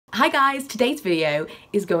Hi guys, today's video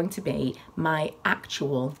is going to be my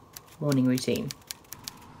actual morning routine.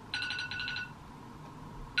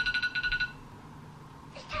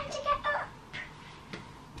 It's time to get up.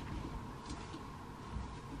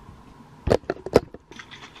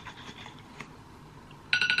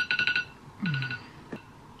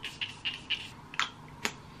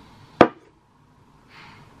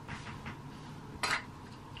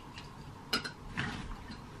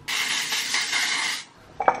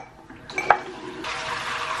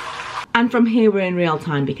 And from here we're in real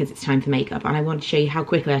time because it's time for makeup, and I want to show you how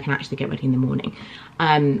quickly I can actually get ready in the morning.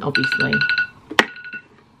 Obviously.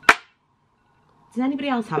 Does anybody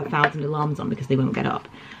else have 1,000 alarms on because they won't get up?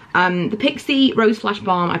 The Pixi Rose Flash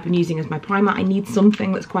Balm I've been using as my primer. I need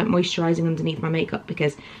something that's quite moisturising underneath my makeup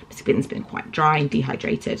because my skin's been quite dry and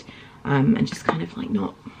dehydrated, and just kind of like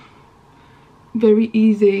not very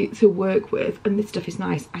easy to work with. And this stuff is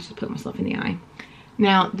nice. I just put myself in the eye.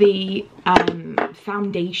 Now, the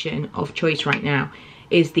foundation of choice right now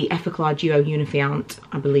is the Effaclar Duo Unifiant.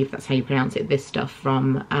 I believe that's how you pronounce it. This stuff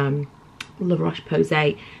from La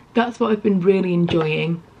Roche-Posay. That's what I've been really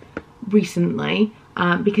enjoying recently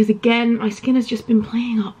because, again, my skin has just been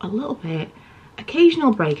playing up a little bit.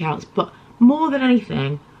 Occasional breakouts, but more than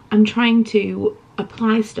anything, I'm trying to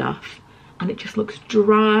apply stuff and it just looks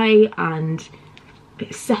dry and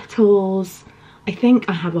it settles. I think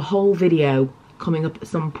I have a whole video coming up at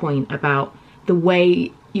some point about the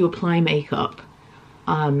way you apply makeup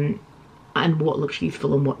and what looks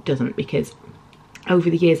youthful and what doesn't, because over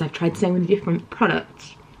the years I've tried so many different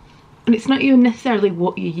products and it's not even necessarily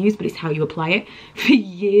what you use, but it's how you apply it. For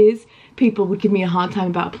years people would give me a hard time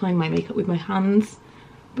about applying my makeup with my hands,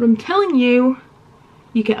 but I'm telling you,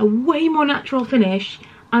 you get a way more natural finish.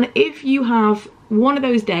 And if you have one of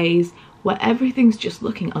those days where everything's just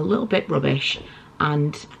looking a little bit rubbish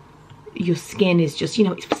and your skin is just, you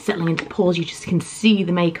know, it's settling into pores, you just can see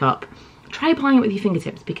the makeup, try applying it with your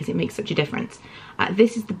fingertips because it makes such a difference.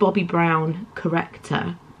 This is the Bobbi Brown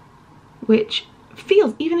Corrector, which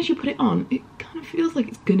feels, even as you put it on, it kind of feels like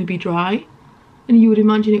it's gonna be dry, and you would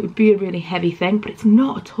imagine it would be a really heavy thing, but it's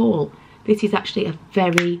not at all. This is actually a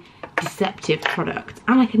very deceptive product,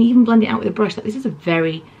 and I can even blend it out with a brush. Like, this is a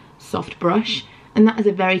very soft brush, and that is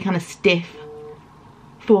a very kind of stiff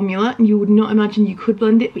formula, and you would not imagine you could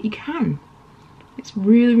blend it, but you can. It's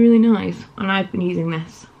really, really nice, and I've been using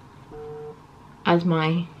this as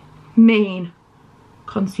my main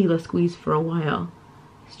concealer squeeze for a while.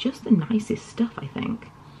 It's just the nicest stuff, I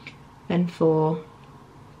think. Then for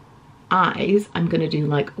eyes, I'm gonna do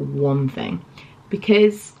like one thing,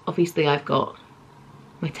 because obviously I've got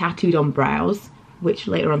my tattooed on brows, which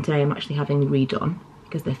later on today I'm actually having redone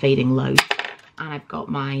because they're fading low, and I've got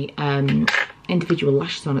my individual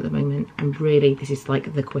lashes on at the moment, and really this is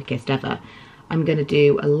like the quickest ever. I'm gonna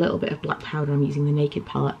do a little bit of black powder. I'm using the Naked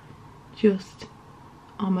palette just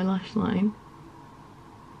on my lash line,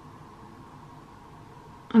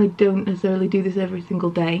 and I don't necessarily do this every single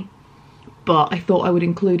day, but I thought I would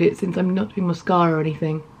include it since I'm not doing mascara or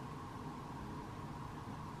anything,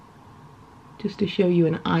 just to show you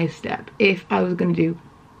an eye step. If I was gonna do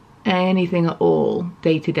anything at all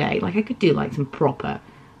day to day, like I could do like some proper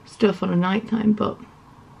stuff on a nighttime, but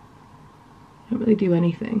I don't really do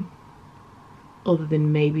anything other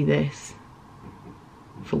than maybe this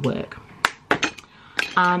for work.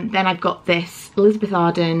 Then I've got this Elizabeth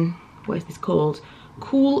Arden, what is this called?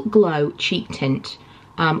 Cool Glow Cheek Tint,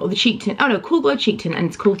 or the cheek tint, oh no, Cool Glow Cheek Tint, and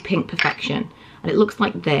it's called Pink Perfection, and it looks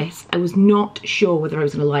like this. I was not sure whether I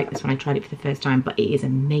was going to like this when I tried it for the first time, but it is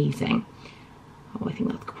amazing. Oh, I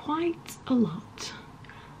think that's quite a lot.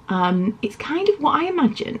 It's kind of what I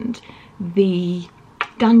imagined the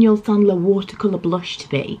Daniel Sandler watercolour blush to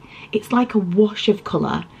be. It's like a wash of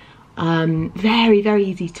colour, very, very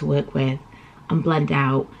easy to work with and blend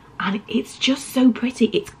out, and it's just so pretty.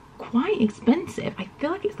 It's quite expensive. I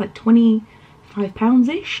feel like it's like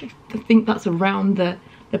 £25-ish. I think that's around the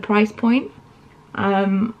price point,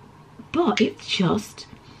 but it's just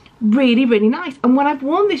really, really nice. And when I've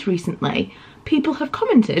worn this recently, people have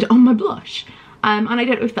commented on my blush. And I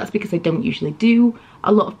don't know if that's because I don't usually do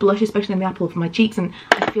a lot of blush, especially on the apple of my cheeks, and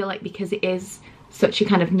I feel like because it is such a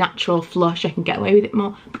kind of natural flush, I can get away with it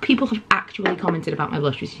more. But people have actually commented about my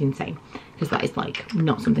blush, which is insane, because that is like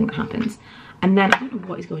not something that happens. And then I don't know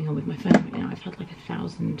what is going on with my phone right now. I've had like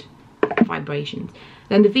 1,000 vibrations.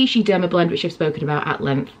 Then the Vichy Derma Blend, which I've spoken about at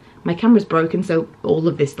length. My camera's broken, so all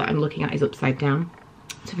of this that I'm looking at is upside down.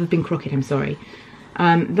 So if I've been crooked, I'm sorry.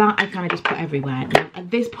 That I kind of just put everywhere. Now, at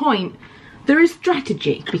this point, there is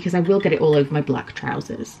strategy, because I will get it all over my black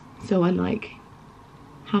trousers. So I like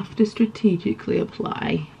have to strategically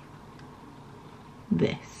apply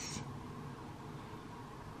this.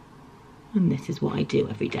 And this is what I do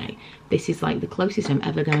every day. This is like the closest I'm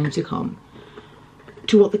ever going to come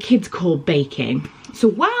to what the kids call baking. So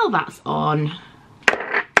while that's on,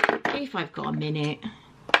 if I've got a minute,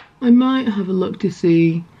 I might have a look to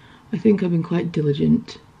see, I think I've been quite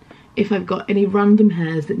diligent, if I've got any random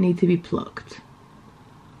hairs that need to be plucked.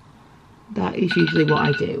 That is usually what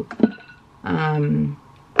I do.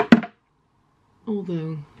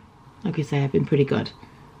 Although, like I say, I've been pretty good.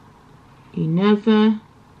 You never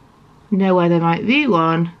know where there might be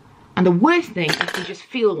one. And the worst thing is you just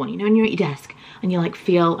feel one. You know when you're at your desk and you like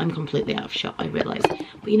feel, I'm completely out of shot, I realise.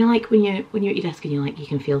 But you know, like when you're at your desk and you're like, you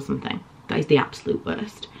can feel something. That is the absolute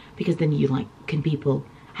worst. Because then you like,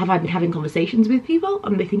 have I been having conversations with people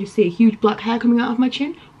and they can just see a huge black hair coming out of my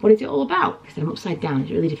chin? What is it all about? Because I'm upside down,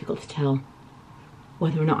 it's really difficult to tell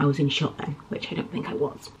whether or not I was in shot then, which I don't think I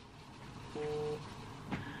was.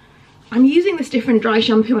 I'm using this different dry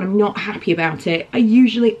shampoo and I'm not happy about it. I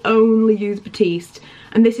usually only use Batiste,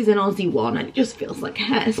 and this is an Aussie one and it just feels like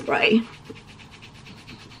hairspray.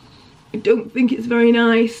 I don't think it's very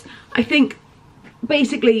nice. I think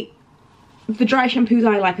basically the dry shampoos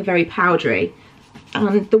I like are very powdery,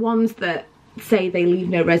 and the ones that say they leave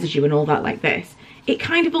no residue and all that like this, it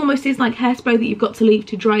kind of almost is like hairspray that you've got to leave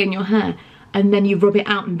to dry in your hair and then you rub it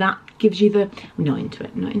out and that gives you the... I'm not into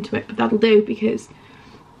it, but that'll do because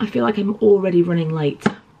I feel like I'm already running late.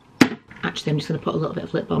 Actually, I'm just going to put a little bit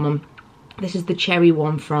of lip balm on. This is the cherry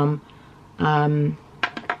one from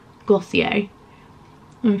Glossier.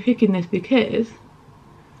 I'm picking this because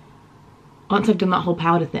once I've done that whole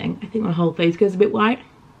powder thing, I think my whole face goes a bit white.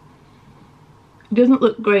 It doesn't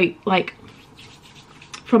look great, like,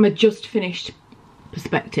 from a just finished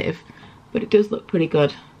perspective, but it does look pretty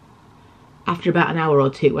good after about an hour or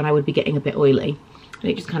two when I would be getting a bit oily,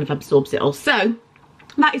 and it just kind of absorbs it all. So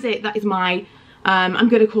that is it. That is my I'm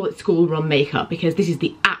going to call it school run makeup because this is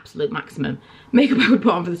the absolute maximum makeup I would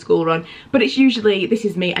put on for the school run, but it's usually, this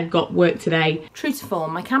is me, I've got work today. True to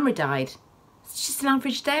form, my camera died. It's just an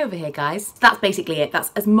average day over here, guys. So that's basically it. That's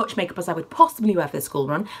as much makeup as I would possibly wear for the school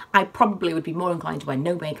run. I probably would be more inclined to wear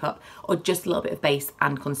no makeup or just a little bit of base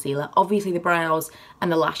and concealer. Obviously the brows and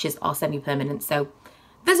the lashes are semi-permanent, so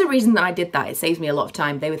there's a reason that I did that. It saves me a lot of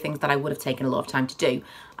time. They were things that I would have taken a lot of time to do,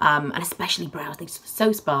 and especially brows. They're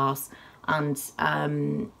so sparse, and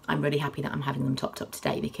I'm really happy that I'm having them topped up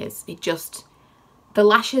today because it just... The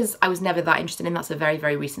lashes I was never that interested in. That's a very,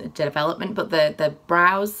 very recent development. But the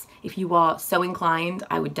brows, if you are so inclined,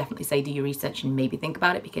 I would definitely say do your research and maybe think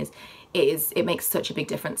about it because it makes such a big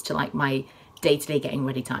difference to like my day-to-day getting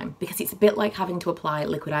ready time. Because it's a bit like having to apply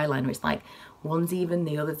liquid eyeliner. It's like one's even,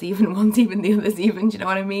 the other's even, one's even, the other's even. Do you know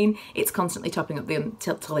what I mean? It's constantly topping up them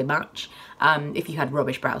till they match if you had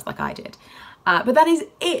rubbish brows like I did. But that is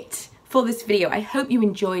it for this video. I hope you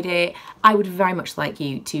enjoyed it. I would very much like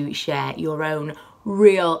you to share your own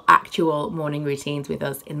real actual morning routines with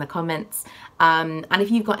us in the comments, and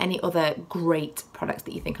if you've got any other great products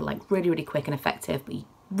that you think are like really quick and effective but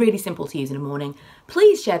really simple to use in the morning,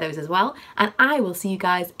 please share those as well, and I will see you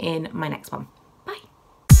guys in my next one.